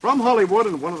From Hollywood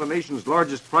and one of the nation's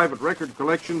largest private record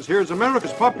collections, here's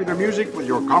America's popular music with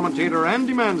your commentator,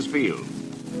 Andy Mansfield.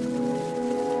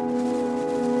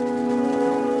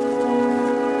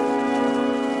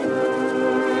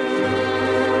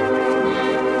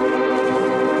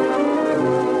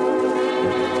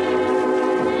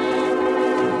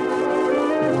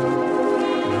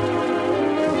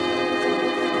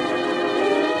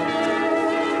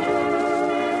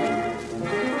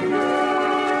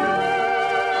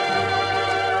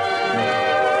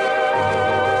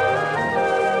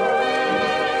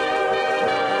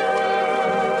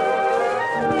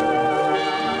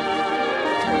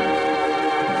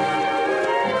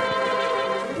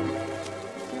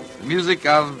 Music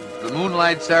of the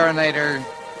Moonlight Serenader,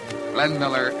 Glenn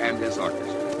Miller and his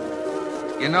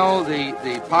orchestra. You know,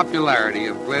 the popularity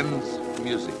of Glenn's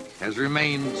music has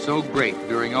remained so great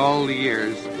during all the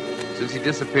years since he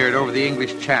disappeared over the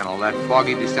English Channel that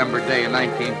foggy December day in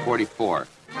 1944,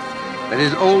 that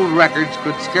his old records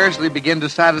could scarcely begin to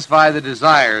satisfy the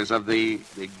desires of the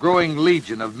growing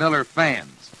legion of Miller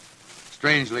fans.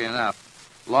 Strangely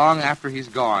enough, long after he's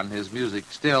gone, his music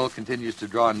still continues to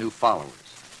draw new followers.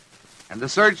 And the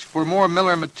search for more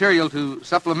Miller material to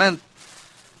supplement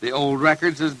the old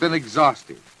records has been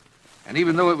exhaustive. And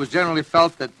even though it was generally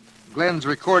felt that Glenn's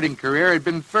recording career had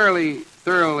been fairly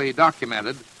thoroughly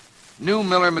documented, new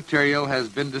Miller material has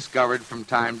been discovered from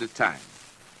time to time.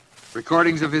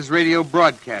 Recordings of his radio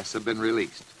broadcasts have been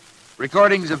released.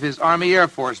 Recordings of his Army Air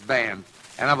Force band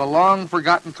and of a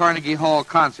long-forgotten Carnegie Hall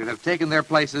concert have taken their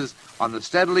places on the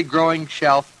steadily growing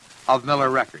shelf of Miller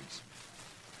records.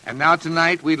 And now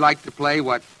tonight we'd like to play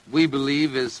what we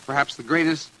believe is perhaps the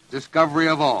greatest discovery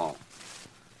of all.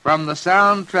 From the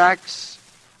soundtracks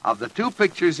of the two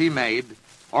pictures he made,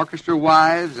 Orchestra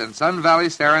Wives and Sun Valley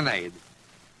Serenade,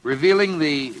 revealing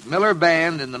the Miller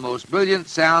Band in the most brilliant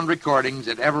sound recordings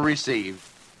it ever received,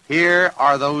 here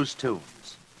are those tunes.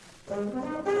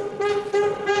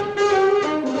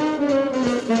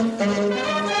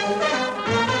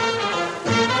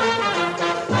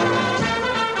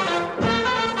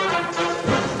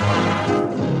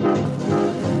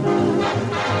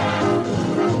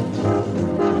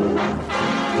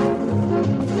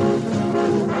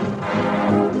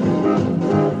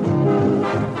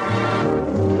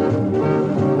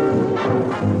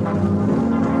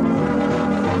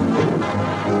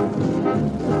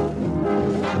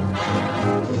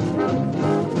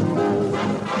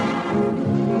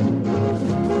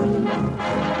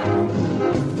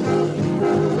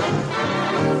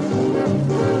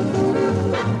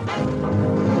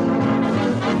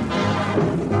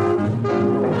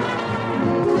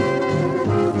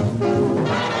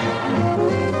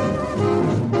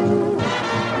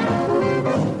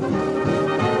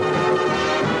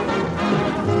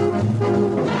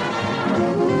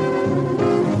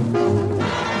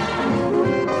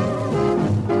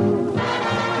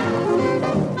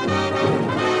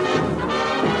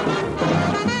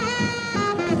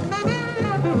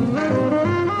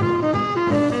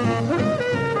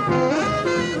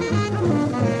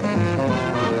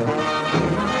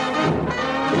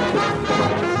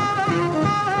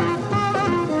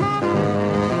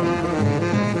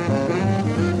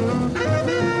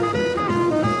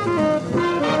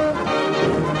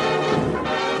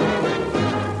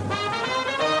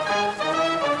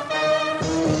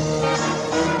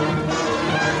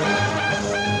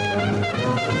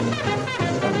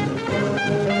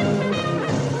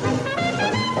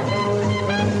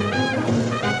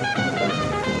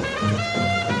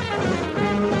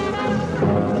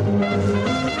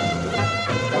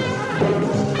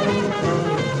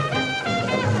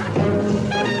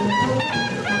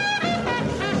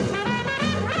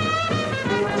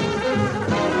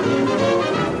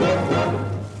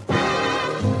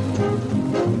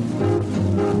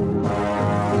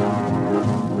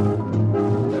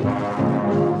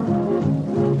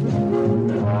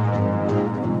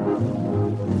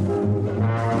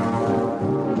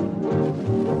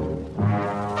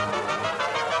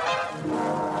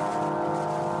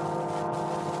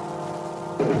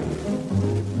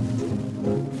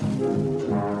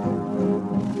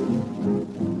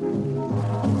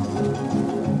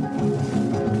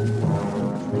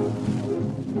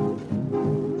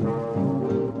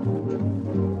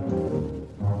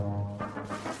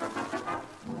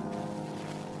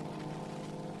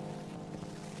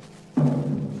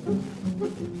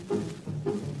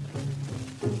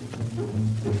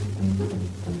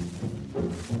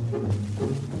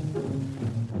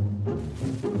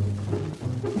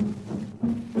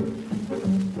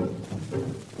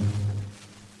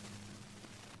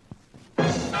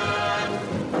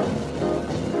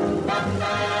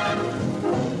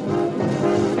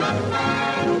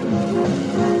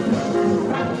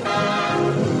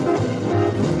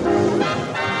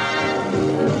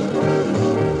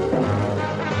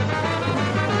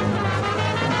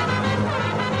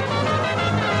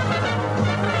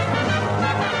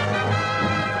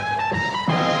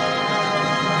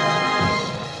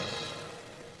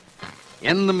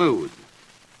 In the Mood,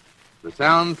 the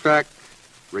soundtrack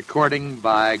recording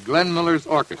by Glenn Miller's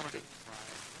orchestra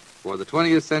for the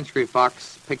 20th Century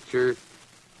Fox picture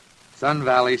Sun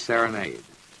Valley Serenade.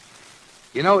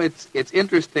 You know, it's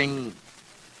interesting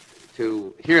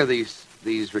to hear these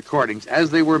recordings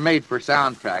as they were made for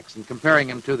soundtracks and comparing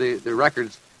them to the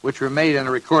records which were made in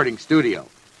a recording studio.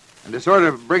 And to sort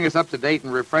of bring us up to date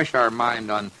and refresh our mind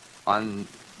on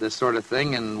this sort of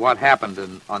thing and what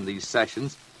happened on these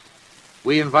sessions,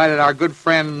 we invited our good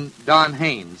friend Don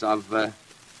Haynes of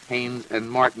Haynes and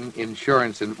Martin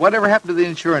Insurance. And whatever happened to the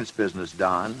insurance business,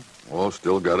 Don? Well,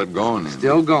 still got it going.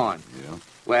 Still going. Yeah.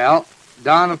 Well,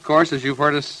 Don, of course, as you've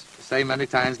heard us say many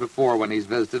times before when he's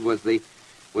visited, was the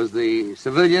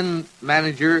civilian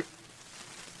manager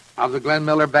of the Glenn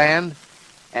Miller Band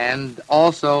and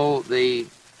also the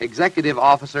executive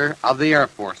officer of the Air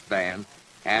Force Band,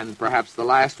 and perhaps the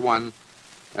last one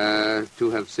to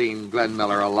have seen Glenn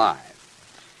Miller alive.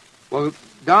 Well,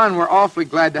 Don, we're awfully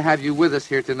glad to have you with us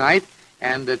here tonight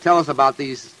and tell us about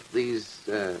these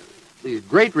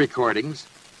great recordings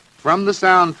from the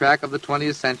soundtrack of the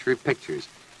 20th Century Pictures.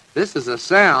 This is a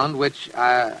sound which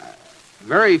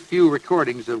very few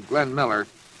recordings of Glenn Miller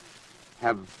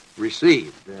have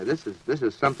received. This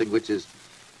is something which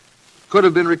could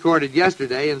have been recorded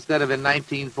yesterday instead of in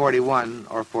 1941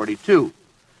 or 42.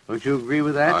 Don't you agree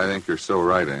with that? I think you're so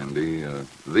right, Andy.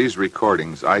 These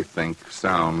recordings, I think,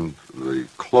 sound the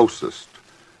closest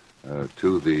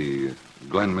to the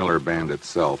Glenn Miller Band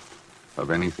itself of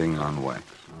anything on wax.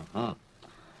 Uh-huh.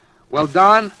 Well,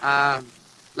 Don,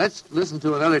 let's listen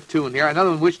to another tune here,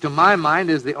 another one which, to my mind,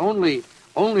 is the only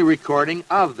recording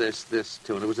of this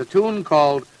tune. It was a tune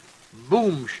called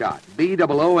Boom Shot,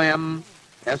 B-O-O-M-S-H-O-T,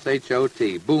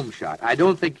 Boom Shot. I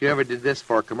don't think you ever did this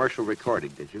for a commercial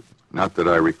recording, did you? Not that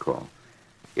I recall.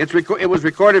 It was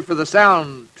recorded for the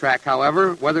soundtrack,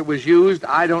 however. Whether it was used,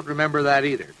 I don't remember that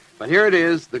either. But here it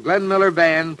is, the Glenn Miller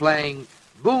Band playing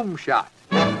Boom Shot.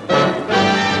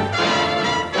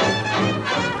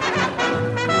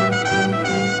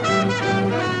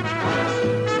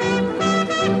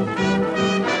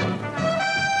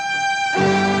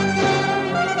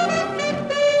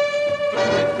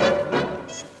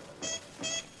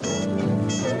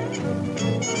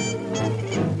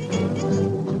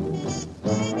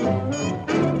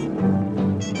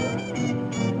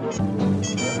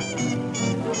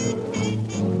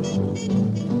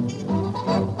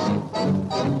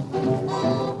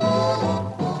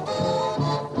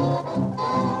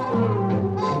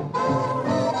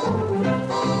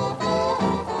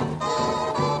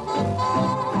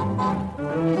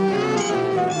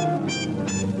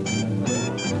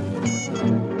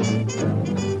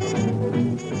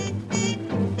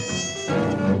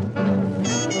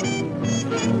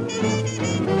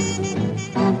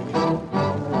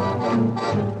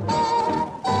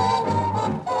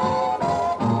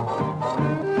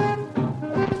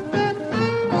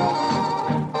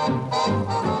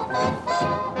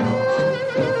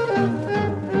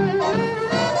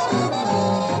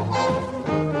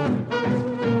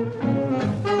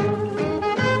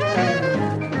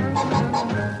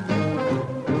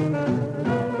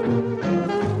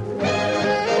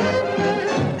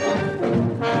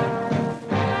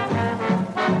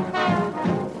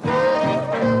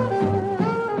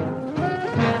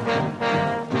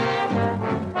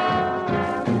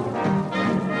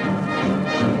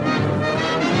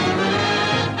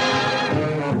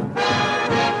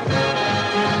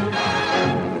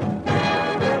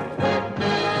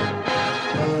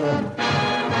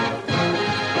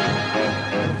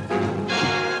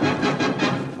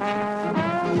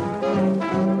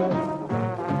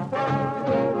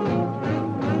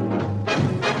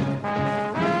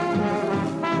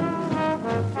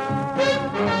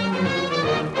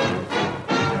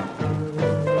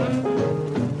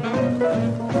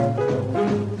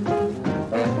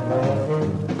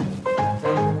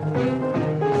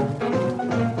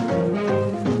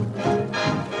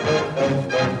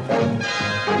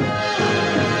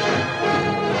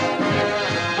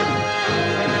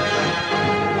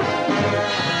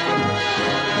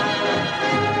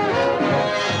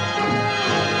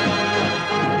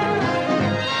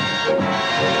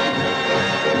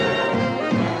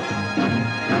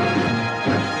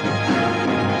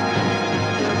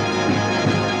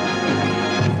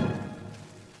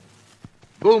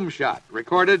 Boom Shot,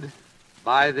 recorded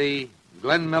by the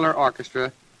Glenn Miller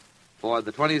Orchestra for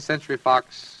the 20th Century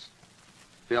Fox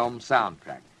film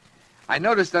soundtrack. I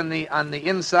noticed on the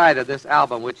inside of this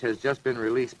album, which has just been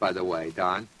released, by the way,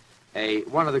 Don,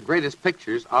 one of the greatest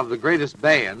pictures of the greatest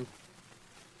band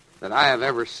that I have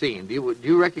ever seen. Do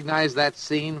you recognize that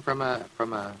scene from a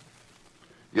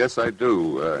Yes, I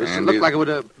do, It Andy. looked like it would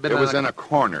have been. It was in a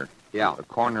corner. Yeah. A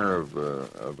corner of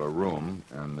a room,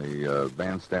 and the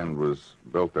bandstand was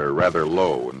built there rather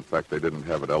low. In fact, they didn't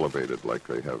have it elevated like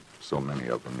they have so many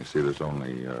of them. You see, there's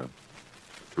only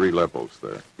 3 levels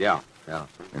there. Yeah.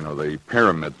 You know, they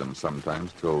pyramid them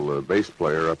sometimes till the bass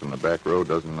player up in the back row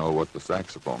doesn't know what the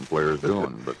saxophone player is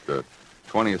doing. But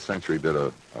 20th Century did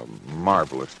a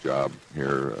marvelous job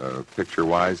here,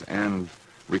 picture-wise and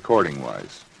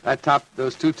recording-wise.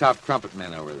 Those 2 top trumpet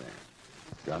men over there.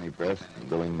 Johnny Best and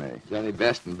Billy May. Johnny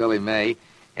Best and Billy May.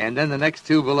 And then the next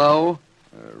 2 below.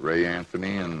 Ray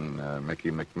Anthony and Mickey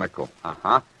McMickle.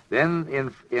 Uh-huh. Then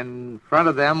in front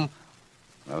of them.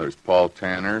 Now there's Paul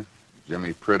Tanner,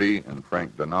 Jimmy Pretty, and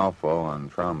Frank Donalfo on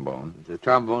trombone. The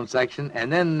trombone section.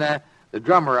 And then the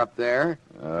drummer up there.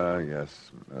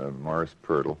 Yes, Morris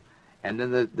Purtle. And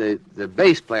then the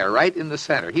bass player right in the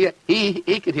center. He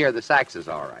could hear the saxes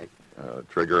all right.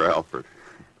 Trigger Alford.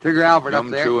 Trigger Alford up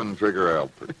there. Gum and Trigger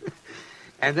Alford.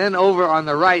 And then over on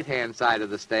the right-hand side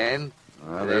of the stand,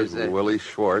 there's Willie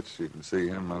Schwartz. You can see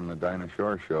him on the Dinah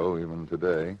Shore show even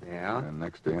today. Yeah. And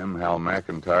next to him, Hal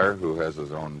McIntyre, who has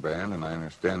his own band, and I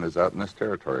understand is out in this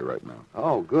territory right now.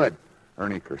 Oh, good.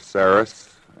 Ernie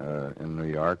Kersaris in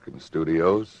New York in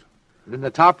studios. And in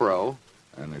the top row.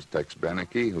 And there's Tex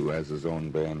Beneke, who has his own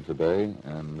band today,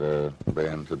 and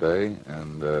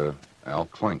Al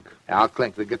Klink. Al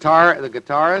Klink, the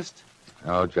guitarist.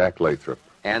 Oh, Jack Lathrop.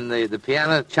 And the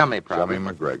piano, Chummy, probably.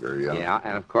 Chummy McGregor, yeah. Yeah,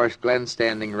 and of course Glenn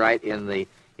standing right in the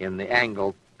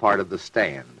angled part of the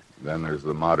stand. Then there's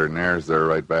the Modernaires there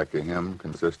right back of him,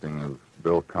 consisting of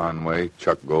Bill Conway,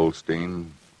 Chuck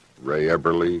Goldstein, Ray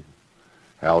Eberly,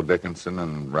 Hal Dickinson,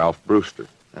 and Ralph Brewster.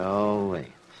 Oh,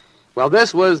 wait. Well,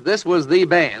 this was the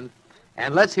band,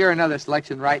 and let's hear another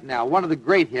selection right now. One of the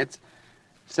great hits,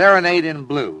 Serenade in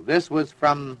Blue. This was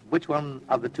from which one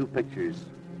of the 2 pictures?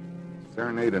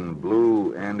 Serenade in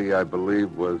Blue, Andy, I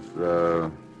believe, was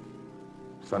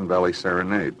Sun Valley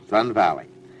Serenade. Sun Valley.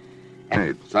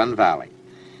 Sun Valley.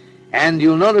 And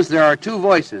you'll notice there are 2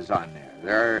 voices on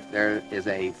there. There is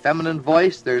a feminine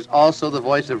voice. There's also the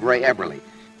voice of Ray Eberly.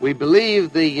 We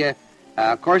believe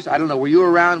of course, I don't know, were you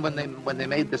around when they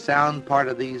made the sound part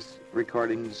of these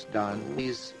recordings done?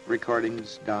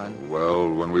 Well,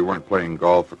 when we weren't playing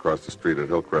golf across the street at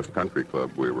Hillcrest Country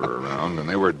Club, we were around, and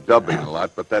they were dubbing a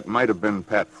lot, but that might have been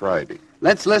Pat Friday.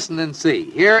 Let's listen and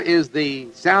see. Here is the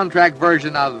soundtrack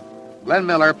version of Glenn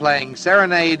Miller playing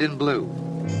Serenade in Blue.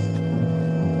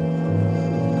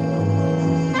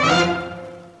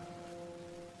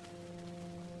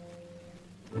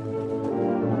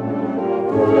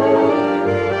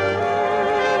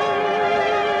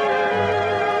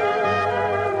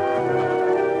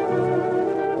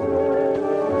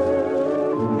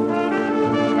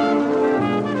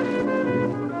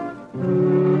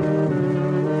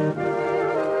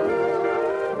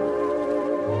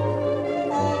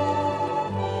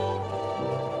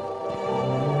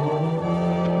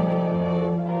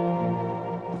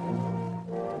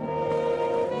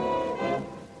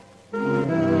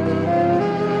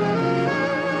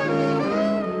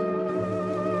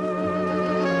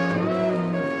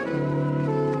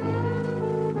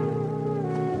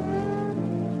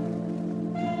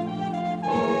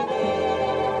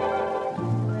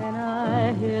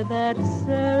 That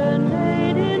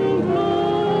serenade in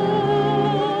blue,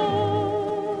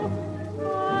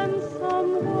 I'm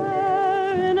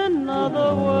somewhere in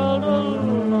another world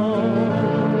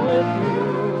alone with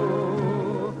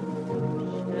you,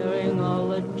 sharing all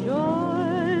the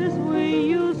joys we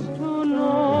used to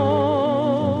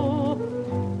know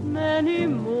many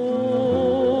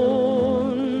moons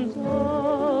ago.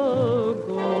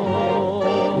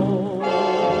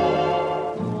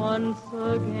 Once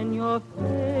again your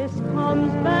face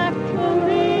comes back to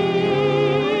me,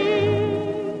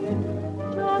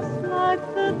 just like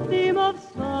the theme of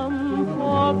some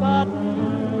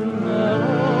forgotten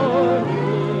melody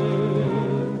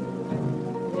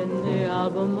in the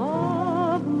album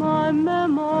of my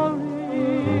memory.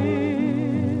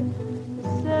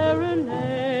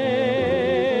 Serenade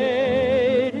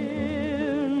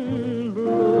in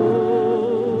blue.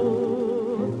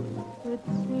 It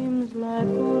seems like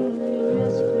only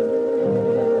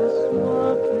yesterday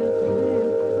small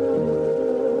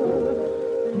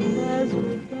as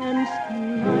we dance the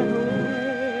night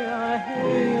away, I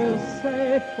hear you say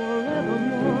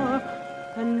forevermore,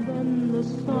 and then the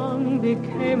song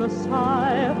became a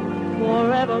sigh,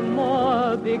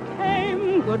 forevermore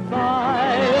became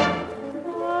goodbye,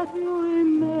 but you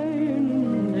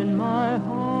remained in my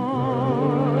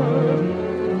heart.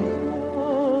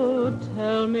 So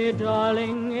tell me,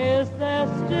 darling, is there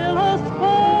still a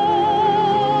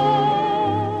spark?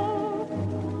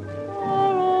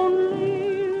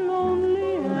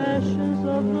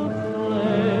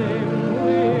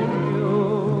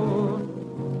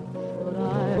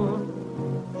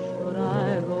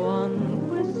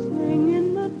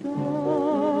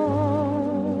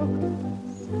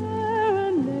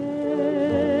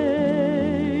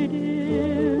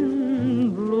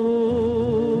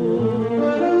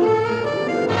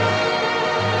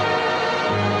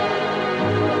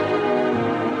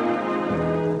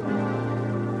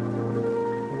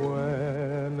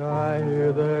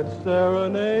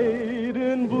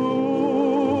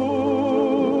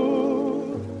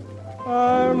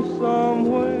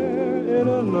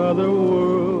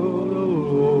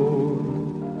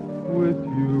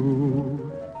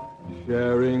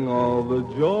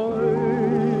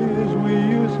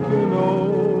 used to know.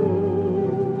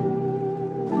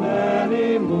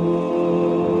 Many moons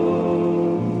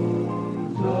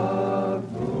ago.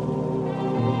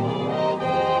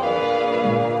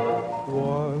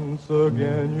 Once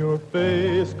again your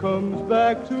face comes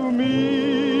back to me,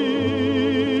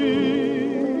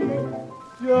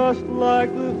 just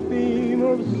like the theme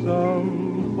of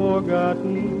some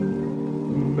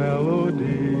forgotten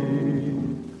melody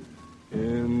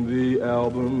in the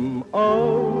album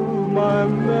of my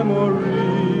memory.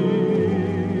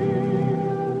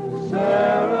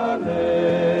 Serenading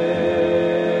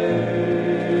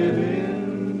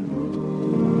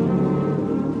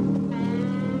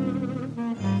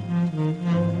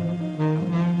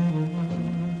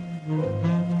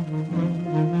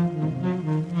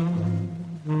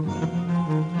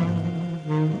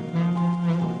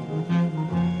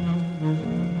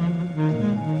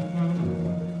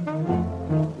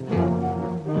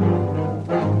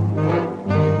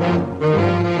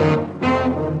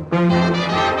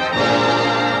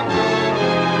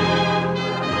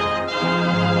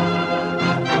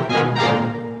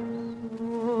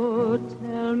Oh,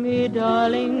 tell me,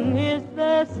 darling, is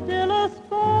there still a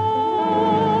spark?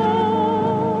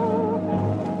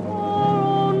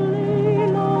 Or only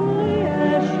lonely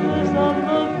ashes of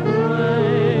the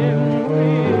flame we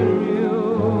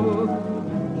knew?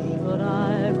 Should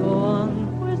I go on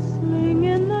whistling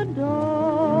in the dark?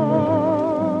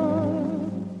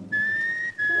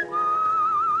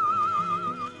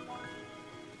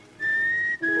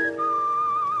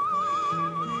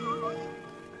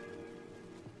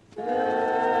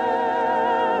 Serenade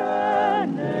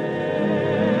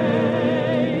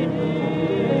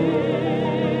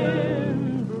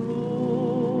in blue.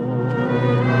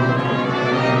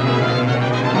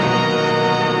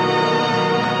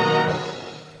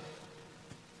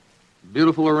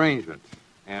 Beautiful arrangement,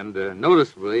 and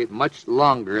noticeably much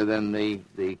longer than the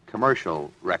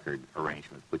commercial record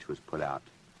arrangement, which was put out.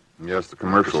 Yes, the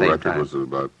commercial At the same record time. was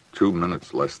about 2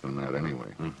 minutes less than that anyway.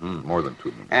 More than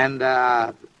 2 minutes. And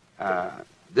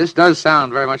this does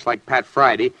sound very much like Pat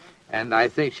Friday, and I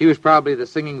think she was probably the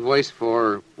singing voice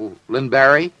for Lynn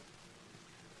Barry.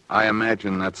 I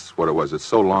imagine that's what it was. It's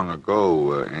so long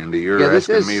ago, Andy. You're Yeah, this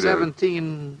asking is me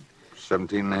 17...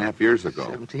 17 and a half years ago.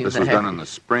 17 This and a was half done in the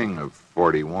spring of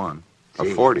 41. Of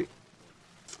Gee. 40.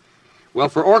 Well,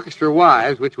 for Orchestra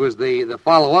Wives, which was the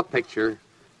follow-up picture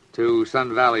to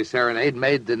Sun Valley Serenade,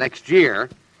 made the next year,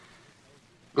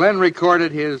 Glenn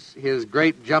recorded his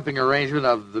great jumping arrangement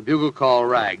of the Bugle Call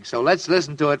Rag. So let's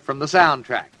listen to it from the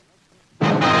soundtrack.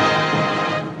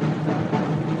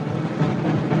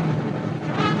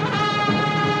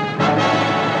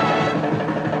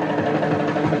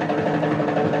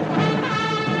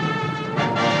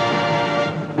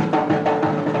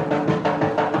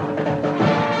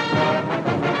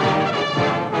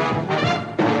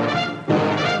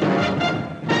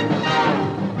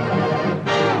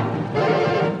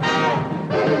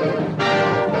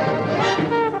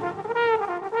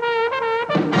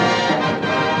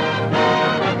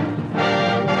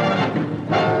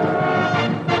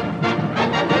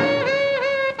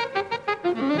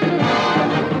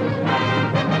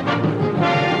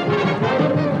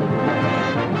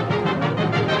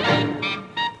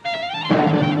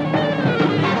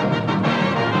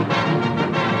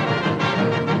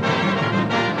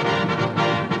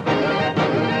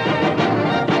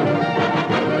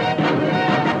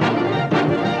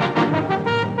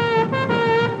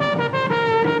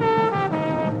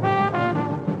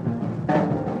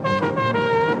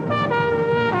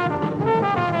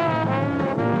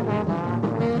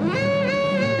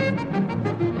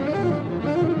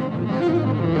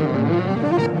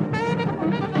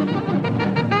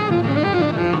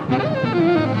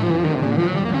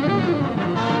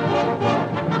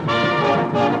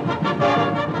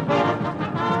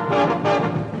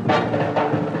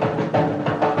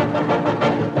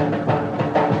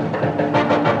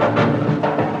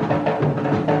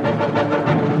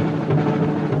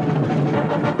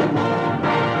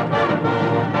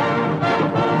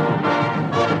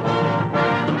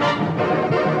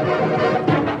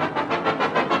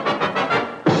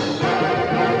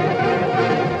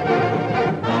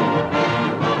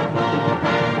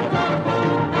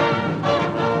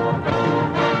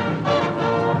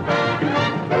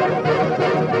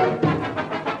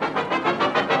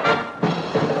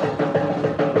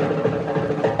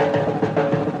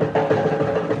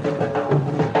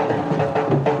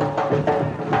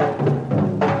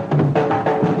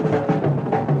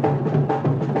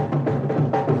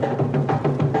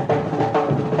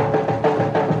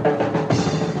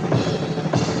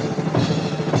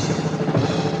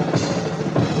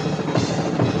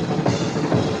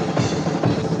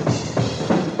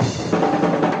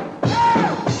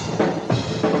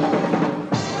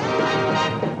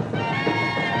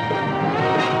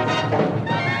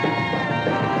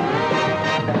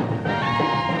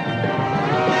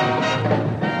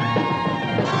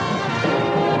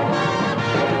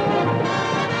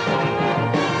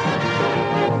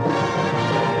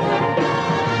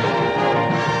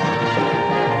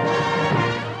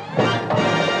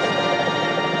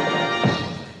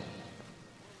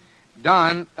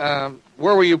 Don,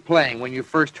 where were you playing when you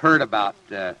first heard about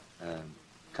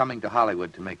coming to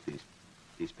Hollywood to make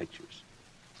these pictures?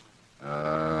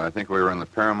 I think we were in the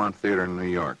Paramount Theater in New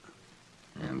York,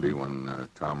 Andy, when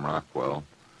Tom Rockwell,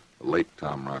 the late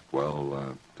Tom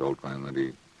Rockwell, told Glenn that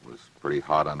he was pretty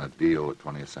hot on a deal at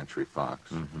 20th Century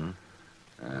Fox. Mm-hmm.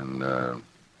 And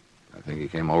I think he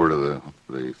came over to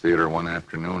the theater one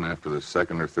afternoon after the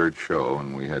second or third show,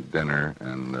 and we had dinner,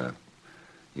 and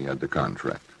he had the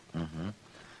contract. Mm-hmm.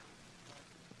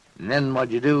 And then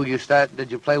what'd you do?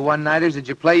 Did you play one-nighters? Did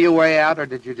you play your way out, or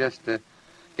did you just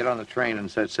get on the train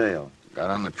and set sail? Got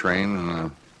on the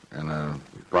train in a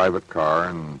private car,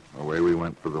 and away we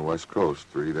went for the West Coast.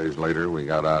 3 days later, we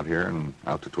got out here and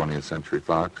out to 20th Century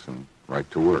Fox and right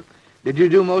to work. Did you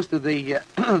do most of the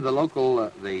the local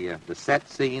the set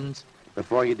scenes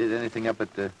before you did anything up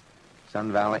at the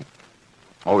Sun Valley?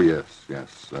 Oh, yes.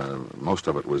 Most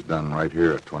of it was done right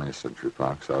here at 20th Century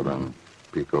Fox out on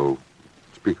Pico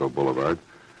Boulevard.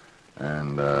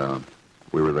 And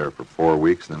we were there for 4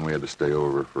 weeks, then we had to stay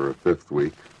over for a 5th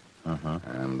week.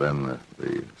 And then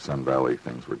the Sun Valley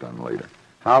things were done later.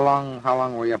 How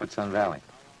long were you up at Sun Valley?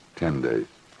 10 days.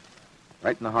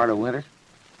 Right in the heart of winter?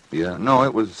 Yeah, no,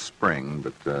 it was spring,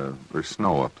 but there's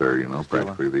snow up there,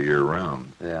 practically the year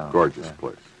round. Yeah. Gorgeous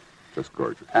place. Just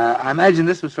gorgeous. I imagine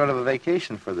this was sort of a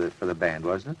vacation for the band,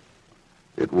 wasn't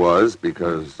it? It was,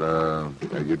 because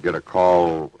you'd get a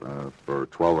call for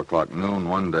 12 o'clock noon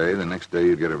one day. The next day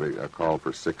you'd get a call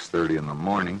for 6:30 in the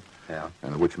morning. Yeah.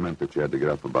 And which meant that you had to get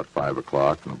up about 5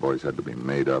 o'clock, and the boys had to be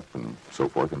made up and so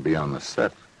forth, and be on the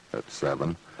set at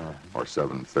 7 or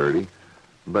 7:30.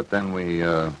 But then we,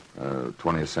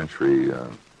 20th Century,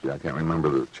 I can't remember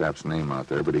the chap's name out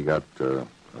there, but he got a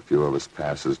few of us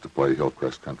passes to play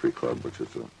Hillcrest Country Club, which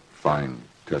is a fine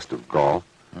test of golf.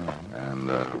 And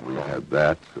we had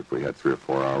that. If we had 3 or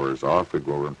 4 hours off, we'd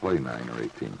go over and play 9 or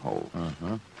 18 holes.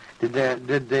 Did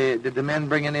the men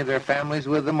bring any of their families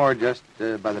with them, or just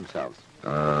by themselves?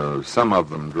 Some of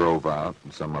them drove out,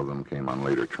 and some of them came on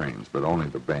later trains, but only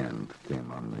the band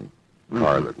came on the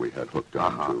car that we had hooked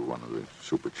onto one of the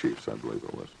Super Chiefs, I believe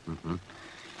it was.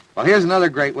 Well, here's another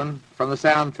great one from the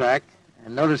soundtrack,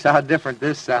 and notice how different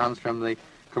this sounds from the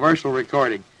commercial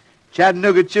recording.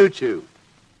 Chattanooga Choo Choo.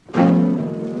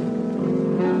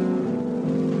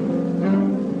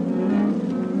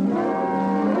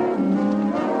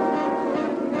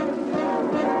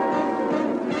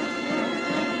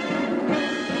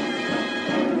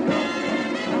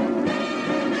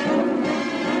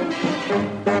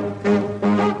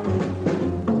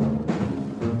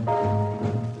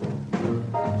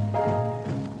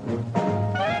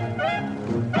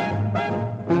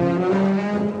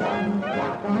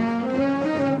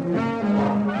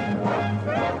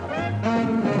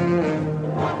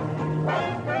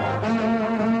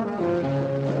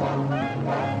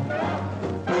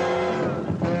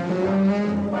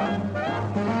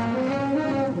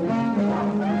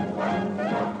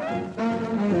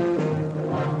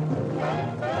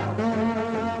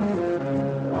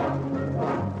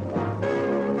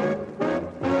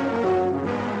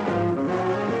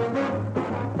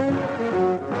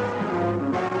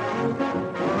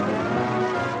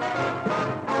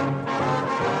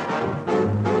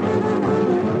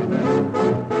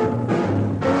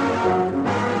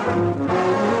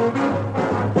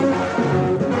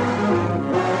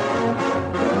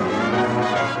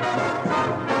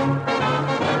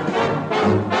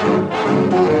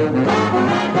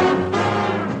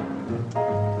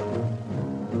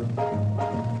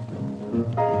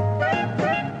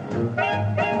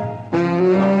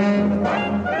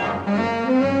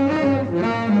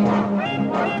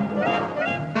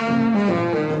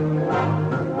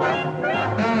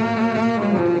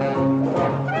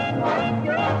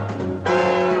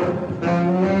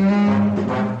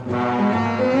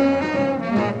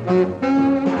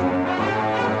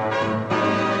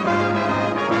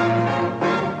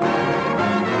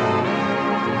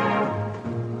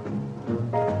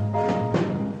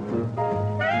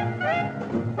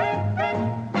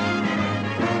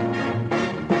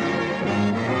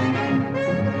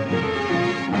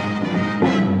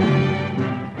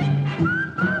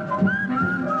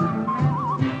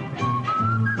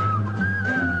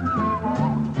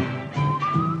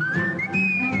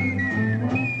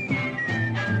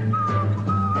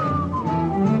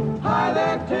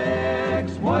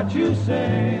 What you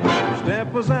say?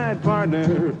 Step aside,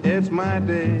 partner, it's my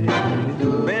day.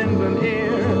 Bend an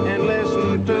ear and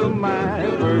listen to my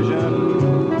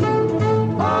version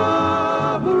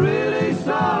of a really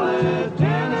solid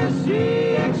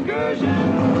Tennessee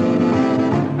excursion.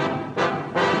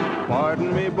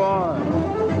 Pardon me, boy,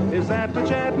 is at the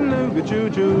Chattanooga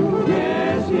choo-choo.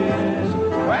 Yes, yes,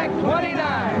 track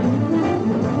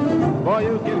 29. Boy,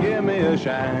 you can give me a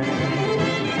shine.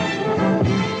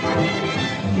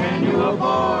 Can you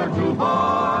afford to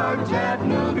board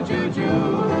Chattanooga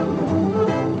choo-choo?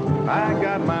 I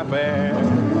got my fare.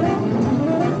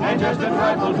 And just a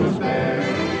trifle to spare.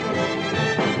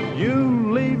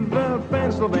 You leave the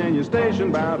Pennsylvania station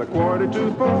about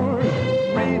 4:45.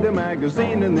 Read a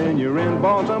magazine and then you're in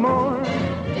Baltimore.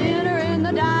 Dinner in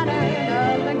the diner,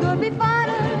 nothing could be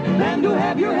finer Than to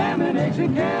have your ham and eggs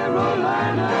in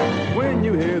Carolina. When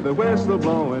you hear the whistle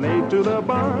blowing 8 to the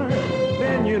bar,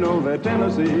 then you know that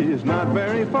Tennessee is not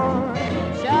very far.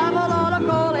 Shovel all the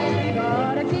coaling,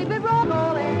 gotta keep it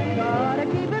rolling, gotta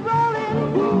keep it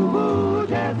rolling. Ooh,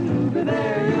 Chattanooga,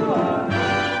 there you are.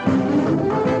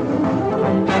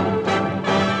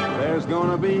 There's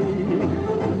gonna be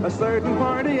a certain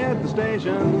party at the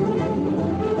station.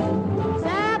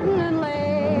 Satin and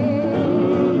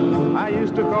lace, I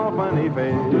used to call Funny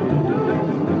Face.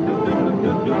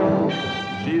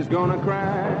 She's gonna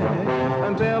cry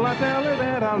until I tell her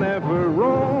that I'll never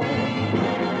roam.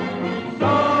 So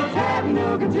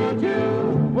Chattanooga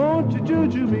choo-choo, Won't you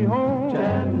choo-choo me home?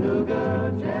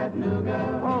 Chattanooga,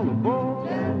 Chattanooga, All aboard.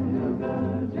 Chattanooga,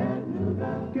 Chattanooga,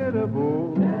 Get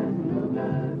aboard.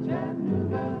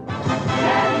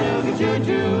 Chattanooga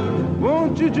choo-choo,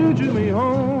 Won't you choo-choo me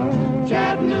home?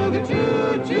 Chattanooga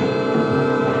choo-choo.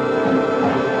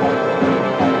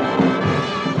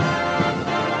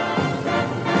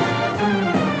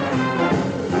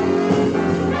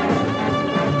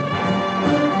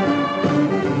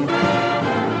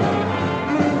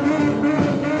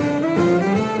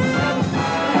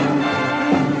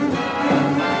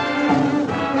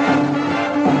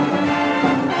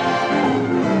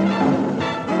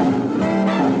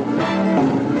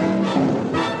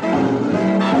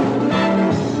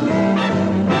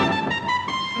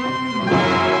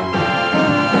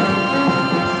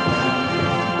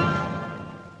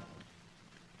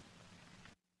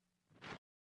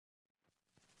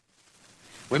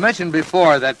 We mentioned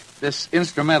before that this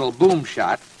instrumental boom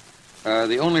shot,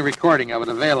 the only recording of it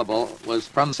available, was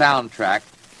from soundtrack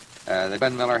that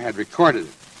Glenn Miller had recorded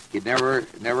it. He'd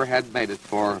never had made it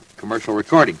for commercial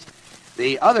recordings.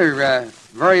 The other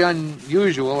very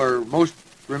unusual or most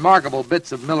remarkable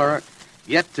bits of Miller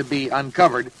yet to be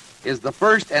uncovered is the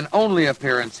first and only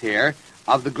appearance here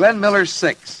of the Glenn Miller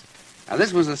Six. Now,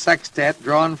 this was a sextet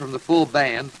drawn from the full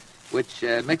band, which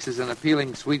mixes an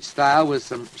appealing sweet style with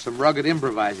some rugged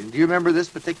improvising. Do you remember this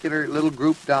particular little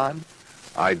group, Don?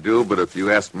 I do, but if you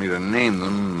asked me to name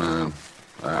them,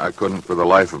 I couldn't for the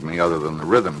life of me other than the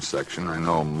rhythm section. I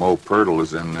know Mo Pirtle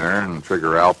is in there, and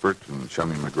Trigger Alpert, and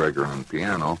Chummy McGregor on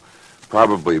piano,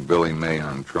 probably Billy May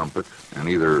on trumpet, and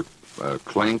either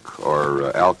Klink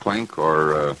or Al Klink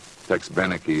or Tex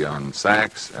Beneke on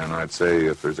sax, and I'd say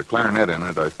if there's a clarinet in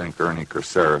it, I think Ernie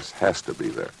Kerseris has to be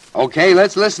there. Okay,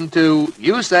 let's listen to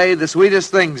You Say the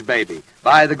Sweetest Things, Baby,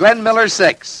 by the Glenn Miller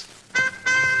Six.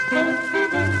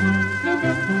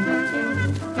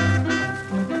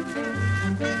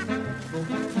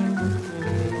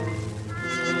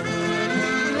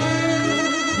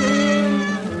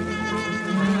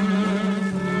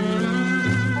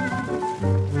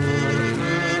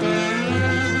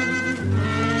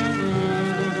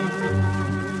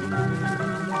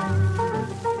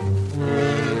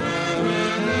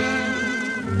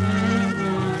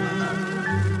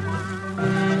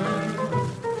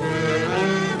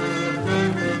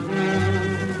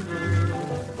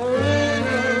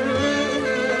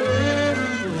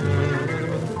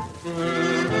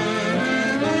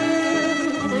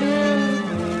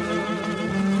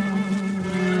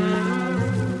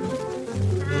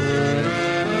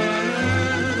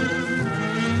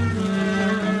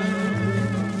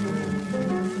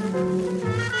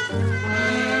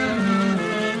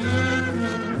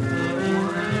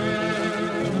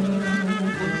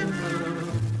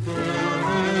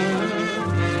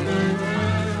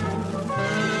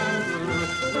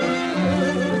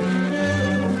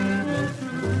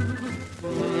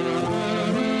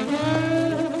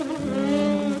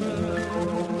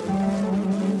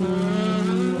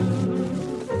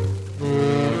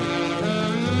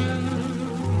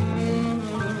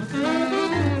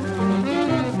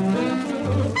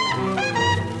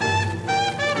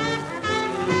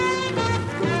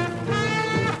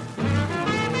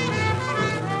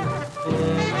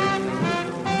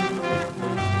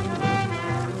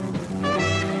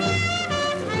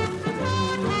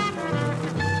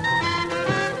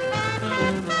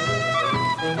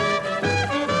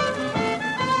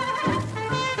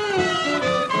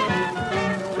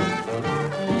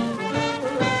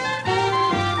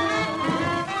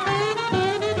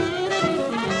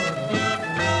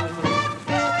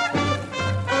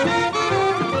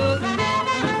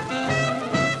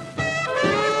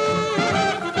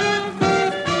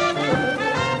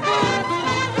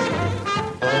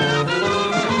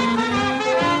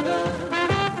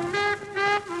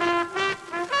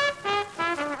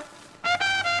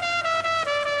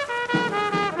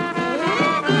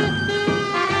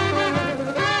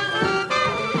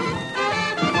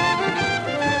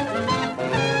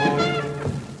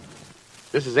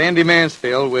 This is Andy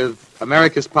Mansfield with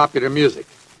America's Popular Music.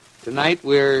 Tonight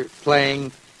we're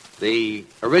playing the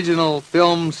original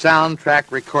film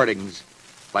soundtrack recordings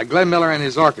by Glenn Miller and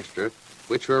his orchestra,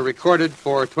 which were recorded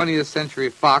for 20th Century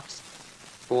Fox,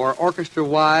 for Orchestra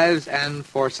Wives, and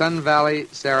for Sun Valley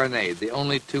Serenade, the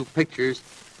only two pictures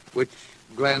which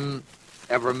Glenn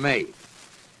ever made.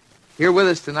 Here with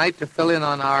us tonight to fill in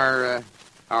on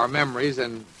our memories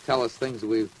and tell us things that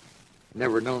we've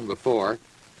never known before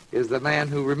is the man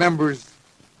who remembers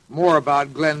more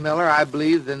about Glenn Miller, I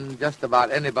believe, than just about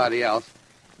anybody else.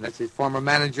 And that's his former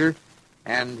manager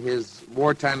and his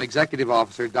wartime executive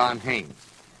officer, Don Haynes.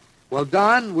 Well,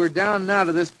 Don, we're down now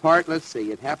to this part. Let's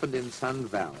see. It happened in Sun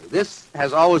Valley. This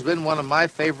has always been one of my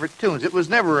favorite tunes. It was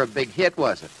never a big hit,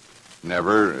 was it?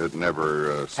 Never. It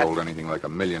never sold anything like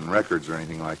 1 million records or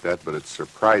anything like that, but it's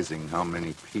surprising how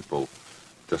many people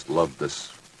just love this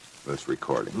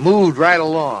recording. Moved right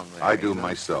along there, I do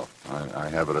myself. I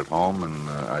have it at home, and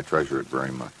I treasure it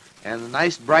very much. And a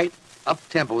nice, bright,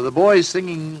 up-tempo. The boys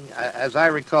singing, as I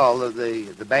recall,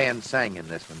 the band sang in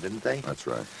this one, didn't they? That's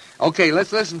right. Okay,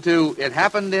 let's listen to It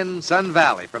Happened in Sun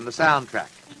Valley from the soundtrack.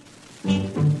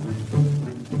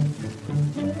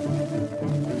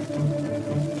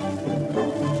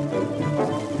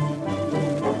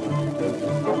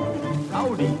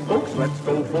 Howdy, folks, let's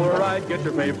go for a ride. Get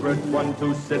your favorite one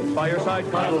to sit by your side.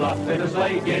 Cuddle up in a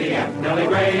sleigh, giddy up, Nellie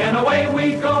Gray, and away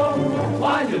we go.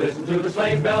 While you listen to the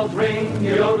sleigh bells ring,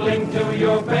 you're yodeling to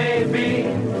your baby.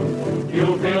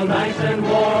 You'll feel nice and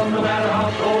warm, no matter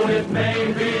how cold it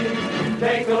may be.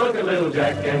 Take a look at little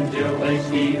Jack and Jill. They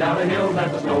ski down a hill,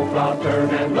 let the snowplow turn.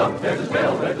 And look, there's a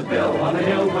spill on the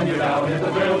hill. When you're down, it's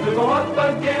a thrill to go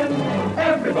up again.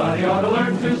 Everybody ought to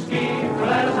learn to ski, for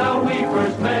that is how we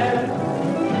first met.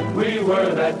 We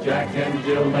were that Jack and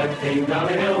Jill that came down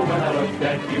a hill. When I looked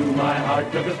at you, my heart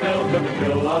took a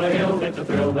thrill on a hill. It's a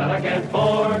thrill that I can't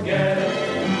forget.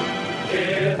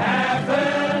 It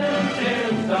happened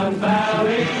in Sun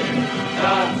Valley,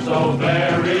 not so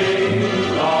very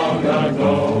long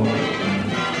ago.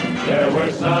 There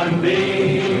were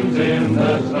sunbeams in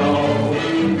the snow,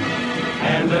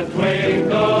 and a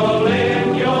twinkle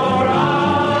in your eye.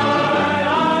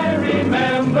 I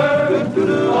remember,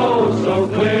 oh so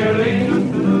clearly,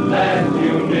 that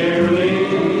you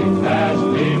nearly passed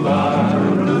me by.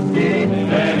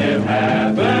 Then it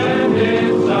happened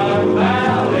in Sun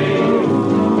Valley,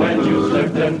 when you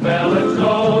slipped and fell, and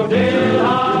so did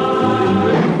I.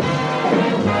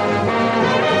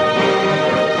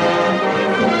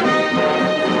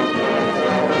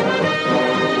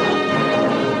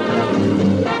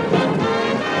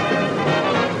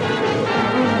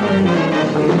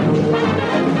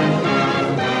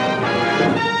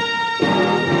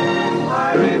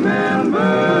 I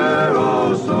remember,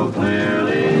 oh so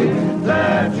clearly,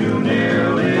 that you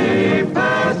nearly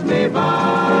passed me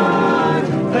by.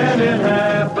 Then it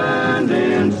happened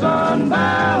in Sun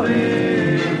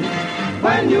Valley,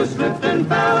 when you slipped and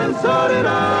fell, and so did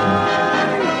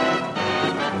I.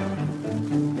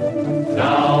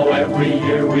 Now every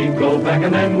year we go back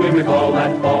and then we recall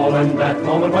that fall and that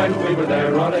moment when we were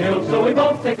there on a hill. So we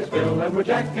both take a spill and we're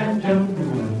Jack and Jill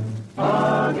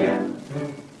again.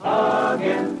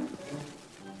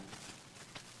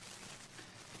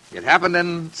 It Happened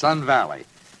in Sun Valley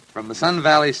from the Sun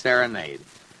Valley Serenade.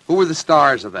 Who were the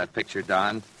stars of that picture,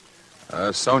 Don?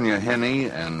 Sonia Henney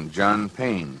and John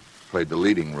Payne played the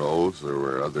leading roles. There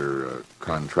were other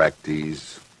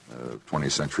contractees,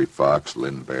 20th Century Fox,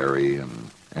 Lynn Barry,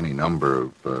 and any number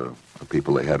of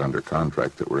people they had under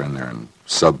contract that were in there in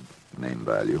sub-name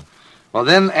value. Well,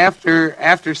 then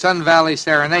after Sun Valley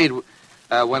Serenade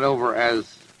went over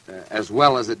as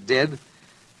well as it did,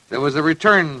 there was a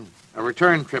return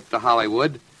trip to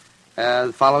Hollywood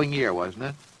the following year, wasn't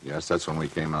it? Yes, that's when we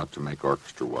came out to make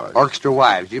Orchestra Wives. Orchestra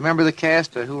Wives. Do you remember the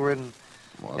cast who were in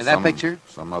that picture?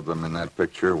 Some of them in that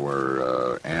picture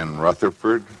were Ann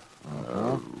Rutherford,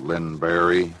 Lynn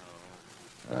Barry,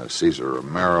 Cesar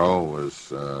Romero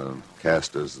was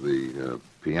cast as the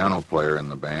piano player in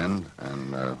the band,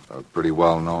 and a pretty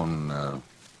well-known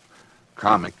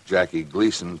comic, Jackie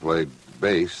Gleason, played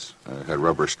bass, had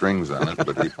rubber strings on it,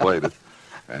 but he played it.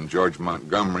 And George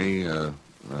Montgomery,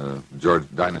 George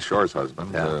Dinah Shore's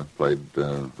husband, played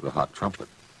the hot trumpet.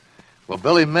 Well,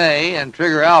 Billy May and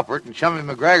Trigger Alpert and Chummy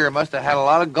McGregor must have had a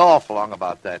lot of golf along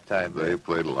about that time. They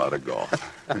played a lot of golf.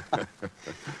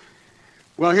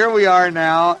 Well, here we are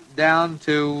now, down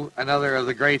to another of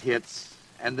the great hits,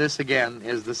 and this again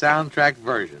is the soundtrack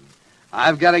version.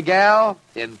 I've Got a Gal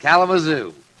in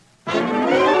Kalamazoo.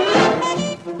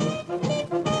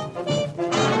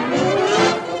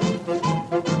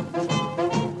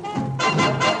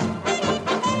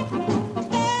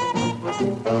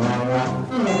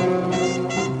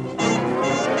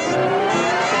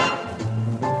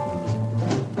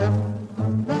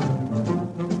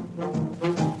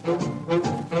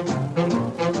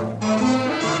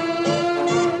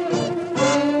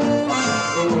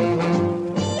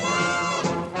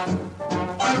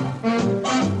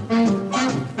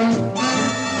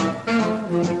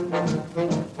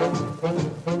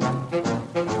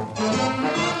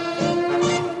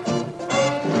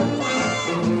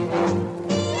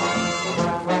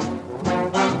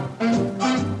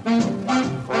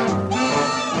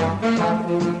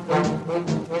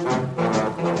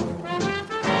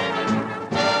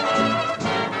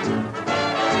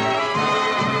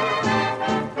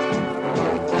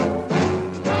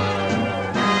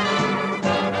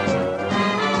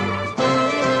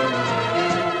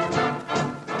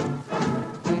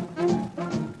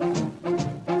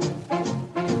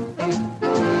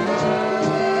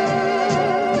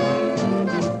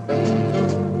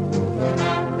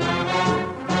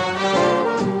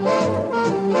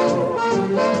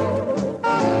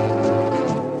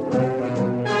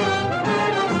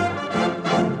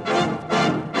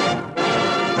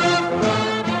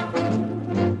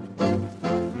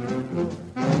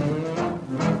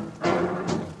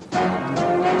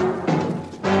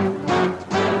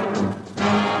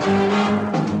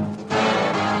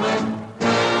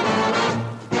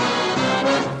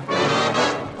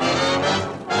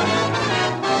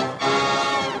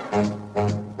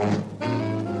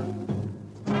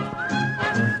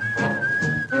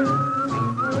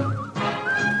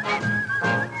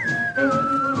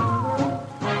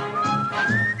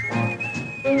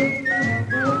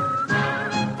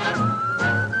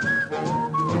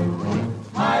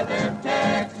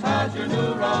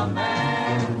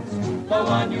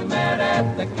 met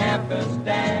at the campus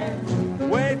dance.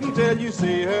 Wait until you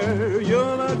see her,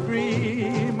 you'll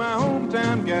agree. My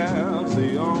hometown gal's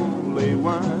the only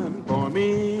one for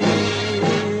me.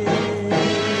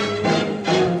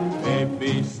 A,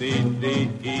 B, C, D,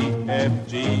 E, F,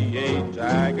 G, H,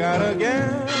 I got a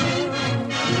gal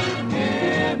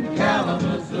In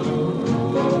Kalamazoo.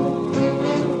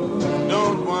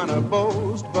 Don't wanna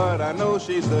boast, but I know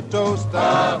she's the toast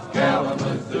Of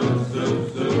Kalamazoo, zoo,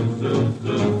 zoo, zoo,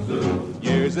 zoo, zoo.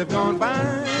 Years have gone by.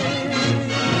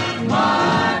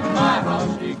 My, how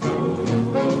she grew.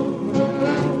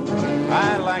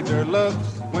 I liked her looks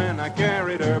when I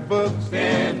carried her books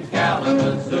In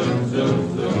Kalamazoo, zoo,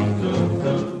 zoo, zoo,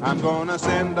 zoo. I'm gonna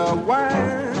send a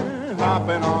wire,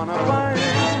 hopping on a flyer.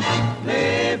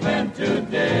 Leaving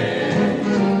today.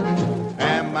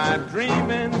 Am I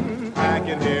dreaming? I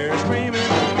can hear her screaming.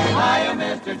 Hiya,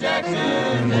 Mr.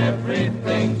 Jackson,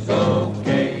 everything's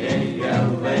okay.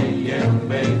 A-L-A-M-A-C-O.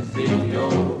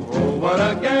 Oh, what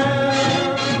a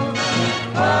gal,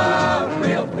 a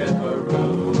real pipperoo.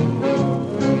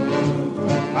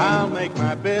 I'll make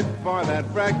my bid for that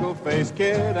freckle-faced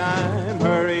kid I'm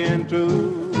hurrying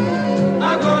to.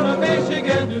 I'm going to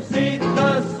Michigan to see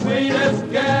the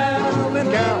sweetest gal In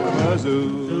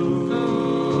Kalamazoo.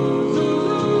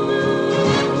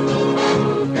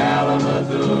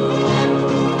 Kalamazoo.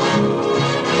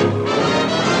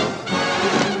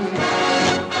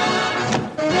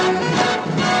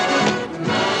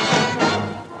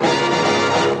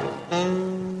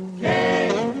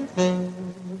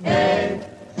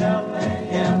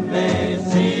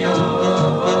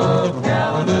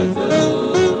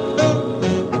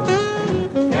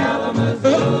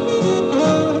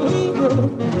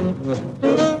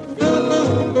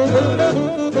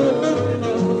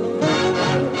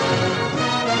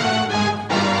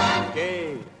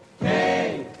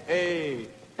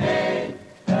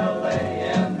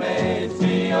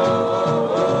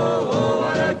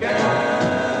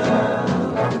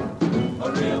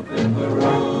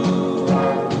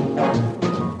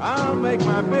 I'll make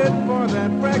my bid for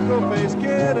that freckle-faced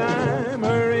kid I'm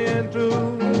hurrying to.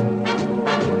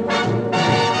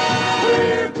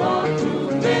 We're going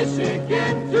to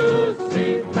Michigan to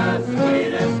see the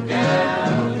sweetest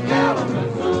gal in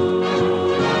Kalamazoo.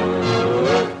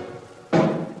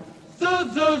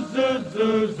 Zoo, zoo, zoo,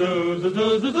 zoo, zoo, zoo,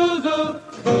 zoo, zoo, zoo, zoo.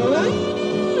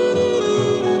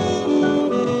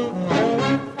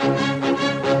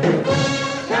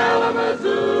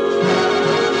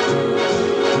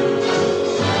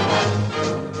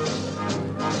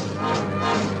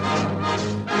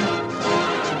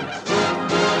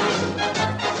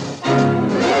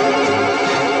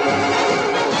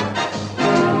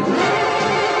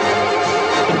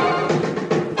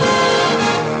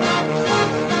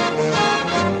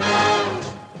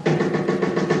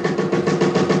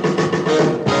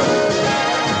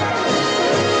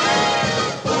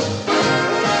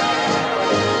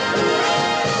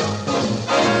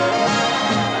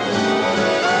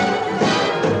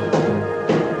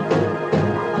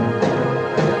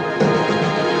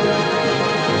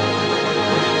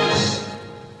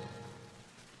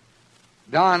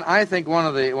 Don, I think one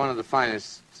of the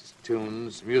finest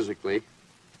tunes musically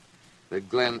that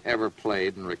Glenn ever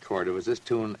played and recorded was this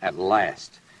tune, "At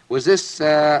Last." Was this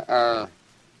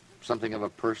something of a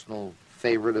personal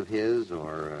favorite of his,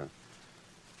 or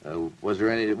was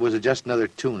it just another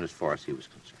tune as far as he was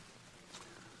concerned?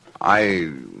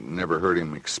 I never heard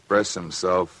him express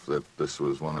himself that this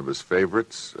was one of his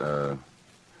favorites.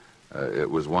 It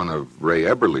was one of Ray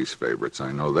Eberle's favorites,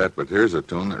 I know that, but here's a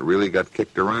tune that really got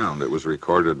kicked around. It was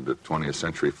recorded at 20th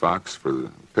Century Fox for the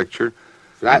picture.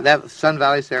 That Sun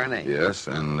Valley Serenade. Yes,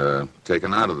 and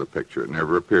taken out of the picture. It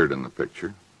never appeared in the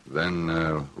picture.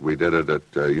 Then we did it at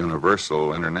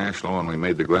Universal International, and we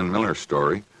made the Glenn Miller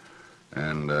story.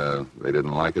 And they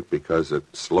didn't like it because it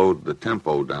slowed the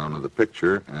tempo down of the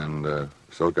picture, and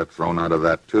so it got thrown out of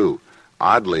that, too.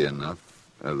 Oddly enough,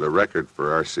 the record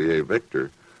for RCA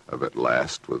Victor of At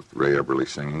Last, with Ray Eberle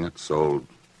singing it, sold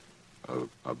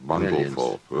a bundle Millions.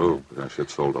 full. Oh, gosh, it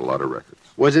sold a lot of records.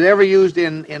 Was it ever used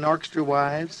in Orchestra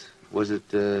Wives? Was it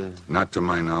Not to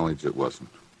my knowledge, it wasn't.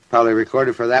 probably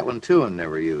recorded for that one, too, and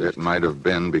never used? It might have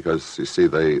been because, you see,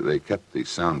 they kept these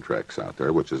soundtracks out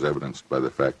there, which is evidenced by the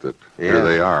fact that here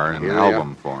they are in Here they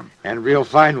album form. And real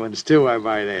fine ones, too, I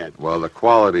might add. Well, the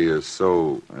quality is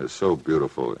so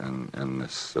beautiful in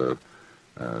this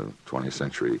 20th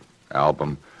century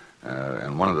album.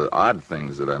 And one of the odd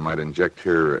things that I might inject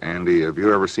here, Andy, have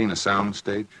you ever seen a sound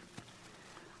stage?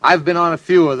 I've been on a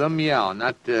few of them, yeah.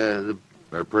 Not the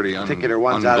They're pretty particular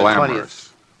ones out of 20th. unglamorous,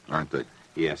 aren't they?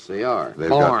 Yes, they are. They've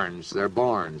Barns. They're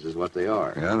barns is what they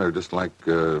are. Yeah, they're just like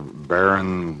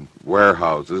barren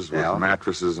warehouses with Yeah.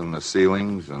 mattresses in the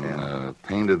ceilings and Yeah.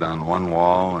 painted on one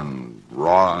wall and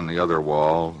raw on the other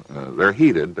wall. They're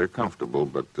heated, they're comfortable,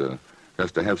 but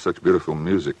just to have such beautiful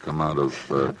music come out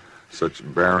of such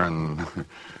barren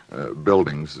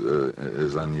buildings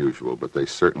is unusual, but they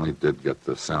certainly did get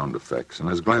the sound effects. And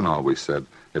as Glenn always said,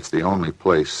 it's the only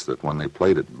place that when they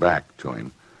played it back to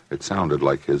him, it sounded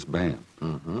like his band.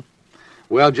 Mm-hmm.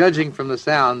 Well, judging from the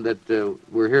sound that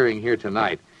we're hearing here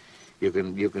tonight, you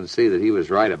can see that he was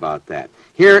right about that.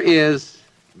 Here is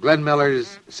Glenn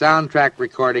Miller's soundtrack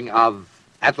recording of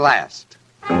At Last.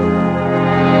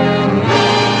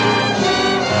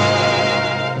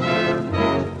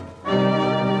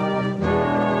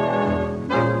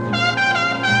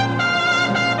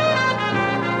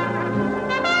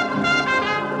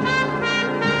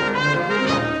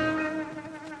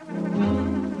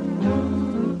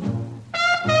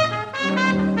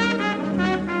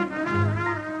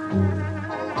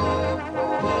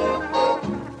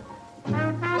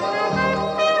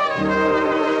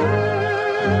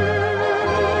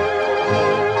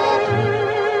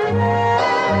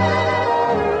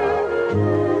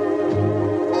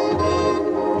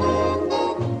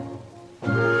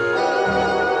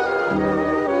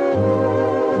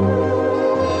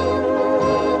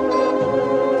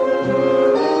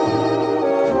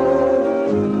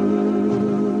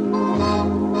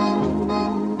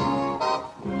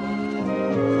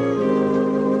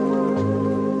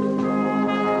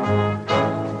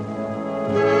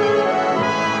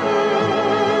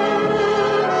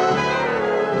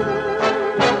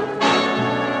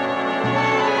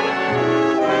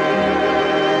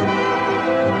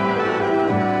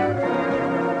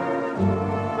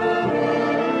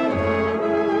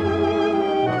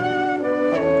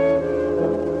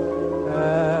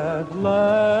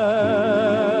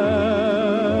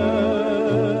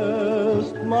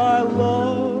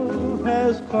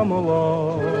 Come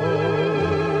along.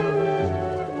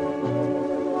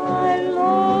 My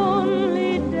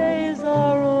lonely days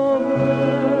are over,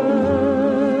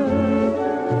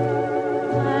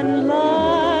 and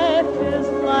life is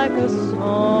like a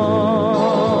song.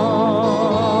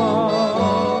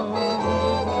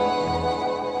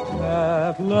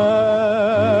 At last,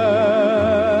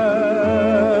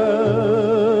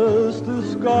 the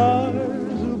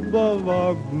skies above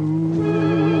are blue.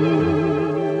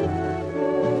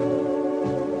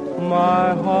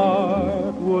 My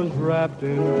heart was wrapped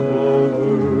in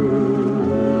clover.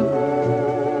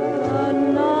 The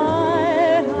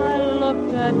night I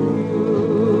looked at you,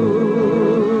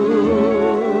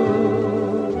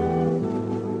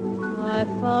 I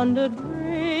found a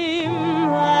dream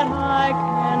that I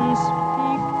can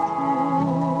speak to,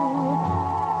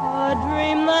 a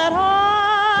dream that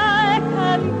I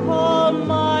can call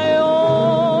my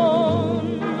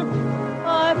own.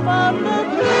 I found the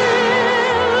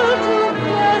thrill to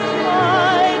press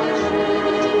my cheek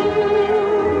to.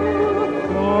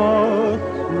 A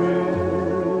thrill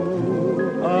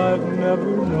I've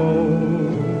never known.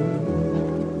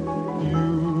 You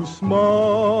smiled,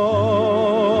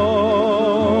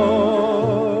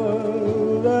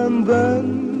 and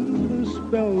then the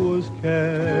spell was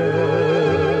cast.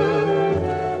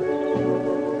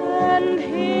 And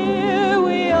here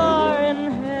we are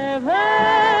in heaven.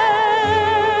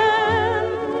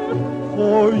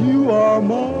 For you are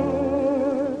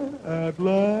mine at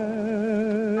last.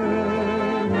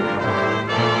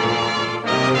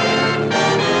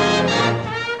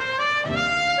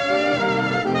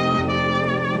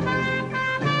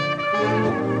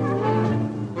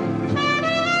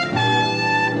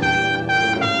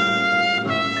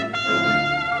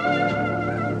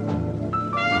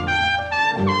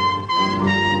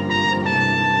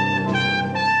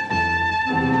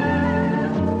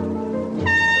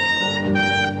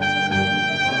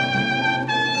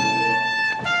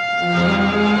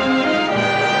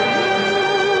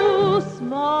 You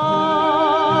smiled,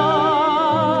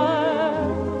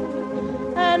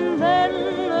 and then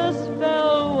the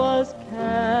spell was cast.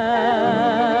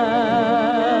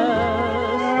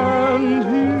 And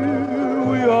here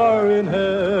we are in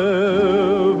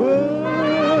heaven.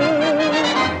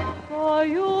 For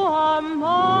you are mine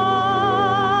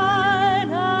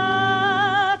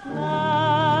at last.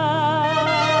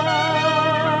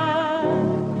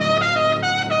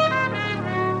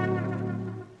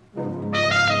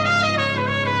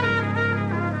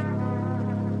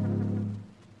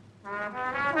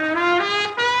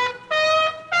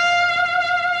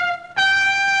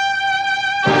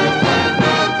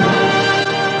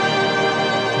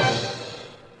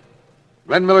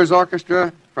 Glenn Miller's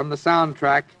orchestra from from the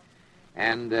soundtrack,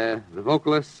 and the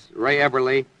vocalists, Ray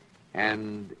Eberly,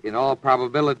 and in all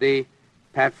probability,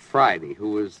 Pat Friday,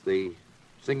 who was the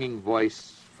singing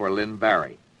voice for Lynn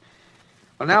Barry.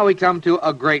 Well, now we come to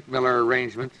a great Miller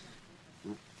arrangement.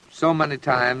 So many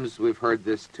times we've heard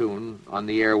this tune on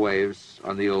the airwaves,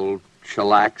 on the old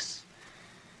shellacs.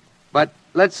 But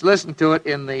let's listen to it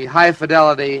in the high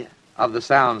fidelity of the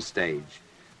soundstage.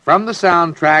 From the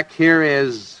soundtrack, here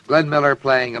is Glenn Miller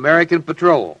playing American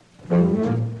Patrol.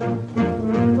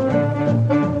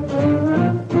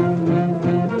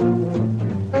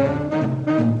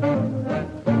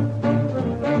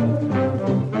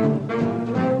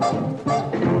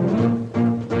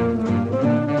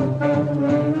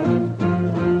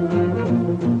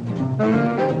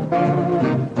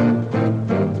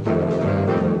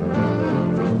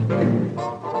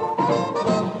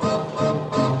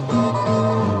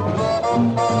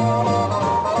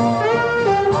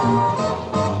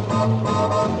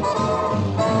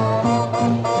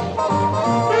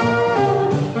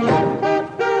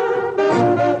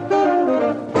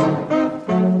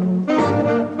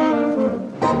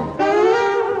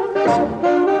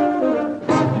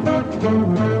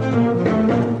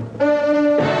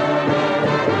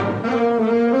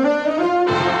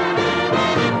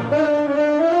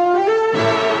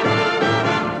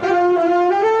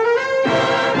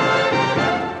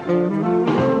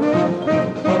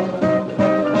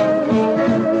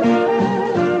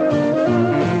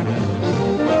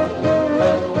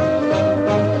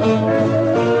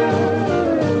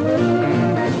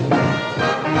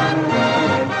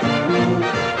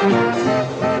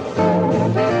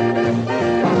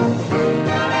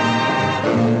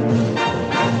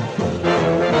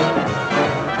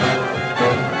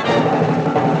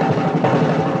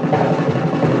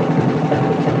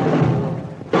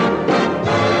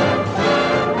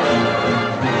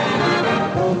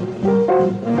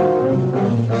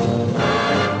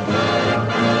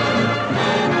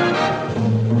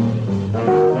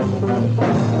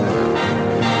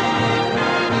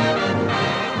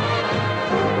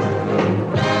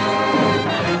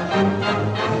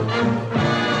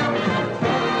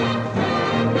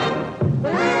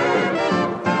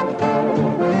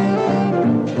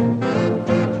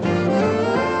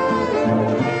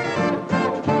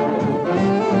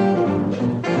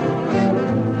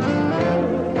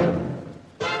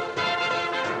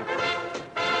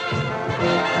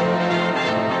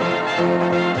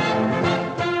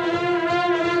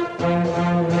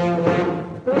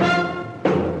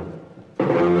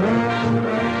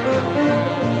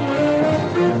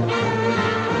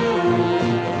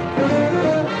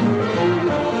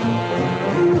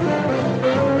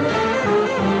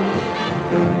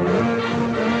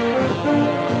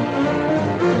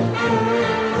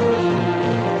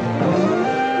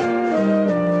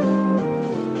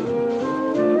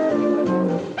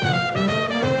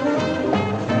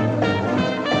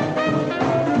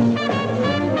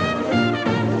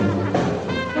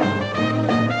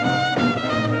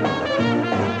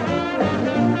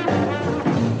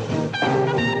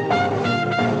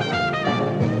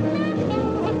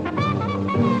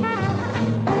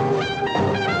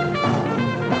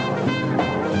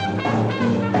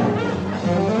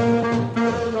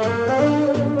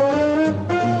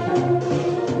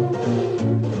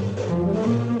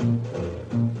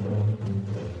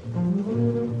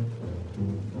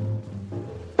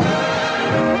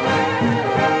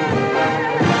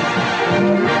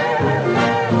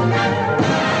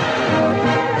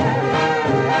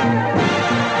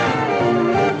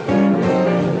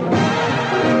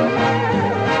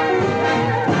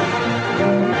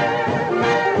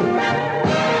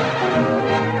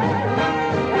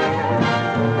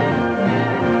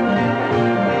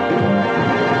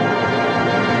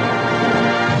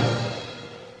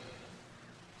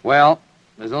 Well,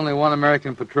 there's only one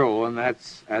American Patrol, and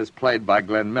that's as played by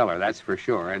Glenn Miller, that's for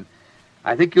sure. And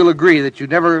I think you'll agree that you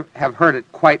never have heard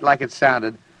it quite like it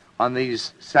sounded on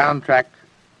these soundtrack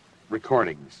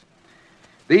recordings.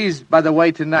 These, by the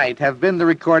way, tonight have been the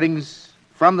recordings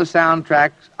from the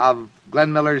soundtracks of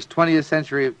Glenn Miller's 20th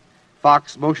Century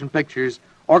Fox Motion Pictures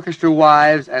Orchestra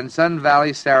Wives and Sun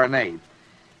Valley Serenade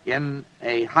in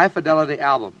a high-fidelity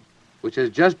album, which has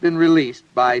just been released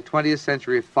by 20th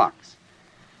Century Fox.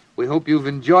 We hope you've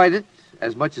enjoyed it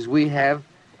as much as we have,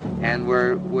 and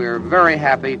we're very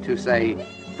happy to say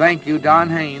thank you, Don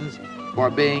Haynes,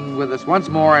 for being with us once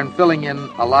more and filling in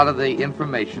a lot of the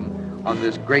information on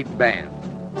this great band.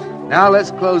 Now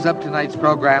let's close up tonight's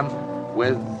program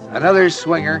with another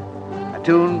swinger, a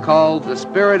tune called The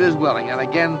Spirit is Willing. And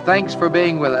again, thanks for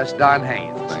being with us, Don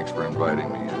Haynes. Thanks for inviting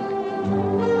me,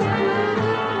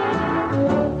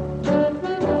 Andy.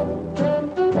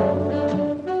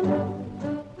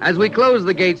 As we close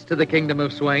the gates to the kingdom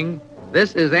of swing,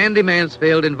 this is Andy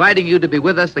Mansfield inviting you to be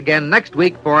with us again next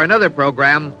week for another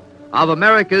program of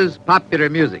America's Popular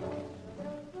Music.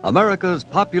 America's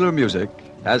Popular Music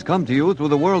has come to you through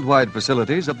the worldwide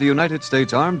facilities of the United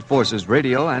States Armed Forces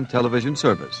Radio and Television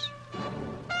Service.